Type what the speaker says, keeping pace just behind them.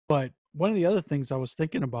But one of the other things I was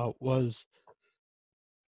thinking about was,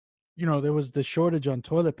 there was the shortage on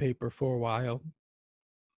toilet paper for a while.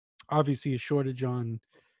 Obviously, a shortage on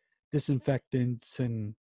disinfectants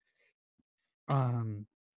and um,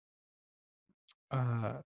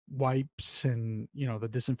 uh, wipes, and the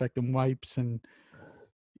disinfectant wipes, and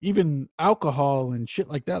even alcohol and shit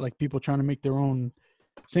like that. Like people trying to make their own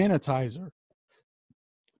sanitizer.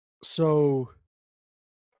 So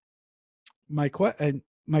my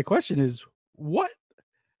question is,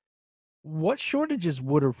 what shortages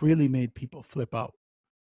would have really made people flip out?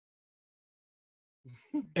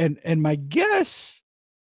 And my guess,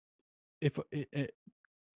 if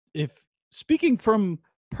if speaking from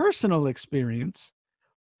personal experience,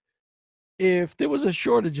 if there was a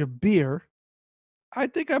shortage of beer, I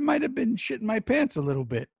think I might have been shitting my pants a little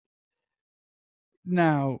bit.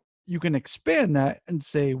 Now, you can expand that and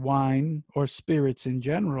say wine or spirits in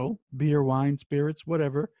general, beer, wine, spirits,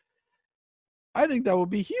 whatever. I think that would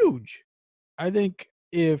be huge. I think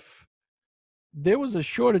if there was a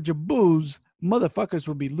shortage of booze, motherfuckers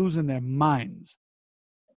would be losing their minds.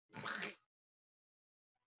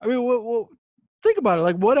 I mean, well, think about it.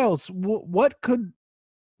 Like, what else? What could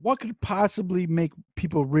possibly make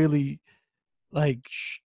people really like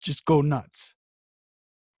just go nuts?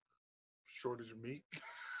 Shortage of meat.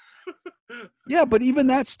 Yeah, but even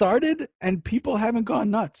that started, and people haven't gone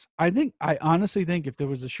nuts. I honestly think if there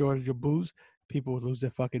was a shortage of booze, people would lose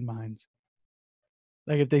their fucking minds.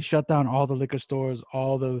 Like if they shut down all the liquor stores,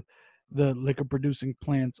 all the liquor producing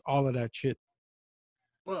plants, all of that shit.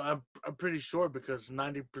 Well, I'm pretty sure because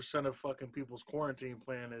 90% of fucking people's quarantine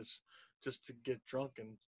plan is just to get drunk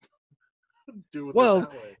and deal with it Well,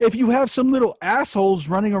 that way. if you have some little assholes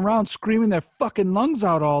running around screaming their fucking lungs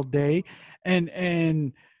out all day,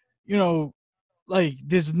 and like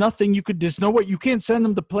there's nothing there's no way, you can't send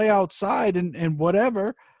them to play outside and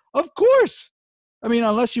whatever. Of course. I mean,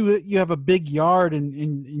 unless you have a big yard and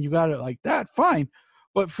you got it like that, fine.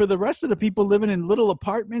 But for the rest of the people living in little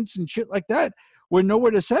apartments and shit like that, with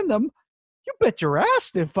nowhere to send them, you bet your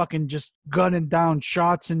ass they're fucking just gunning down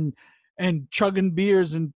shots and chugging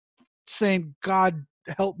beers and saying, God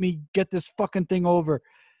help me get this fucking thing over.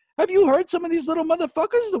 Have you heard some of these little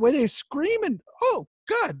motherfuckers, the way they scream? And oh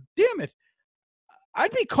God damn it,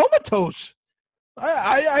 I'd be comatose.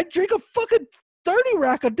 I drink a fucking 30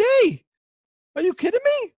 rack a day. Are you kidding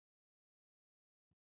me?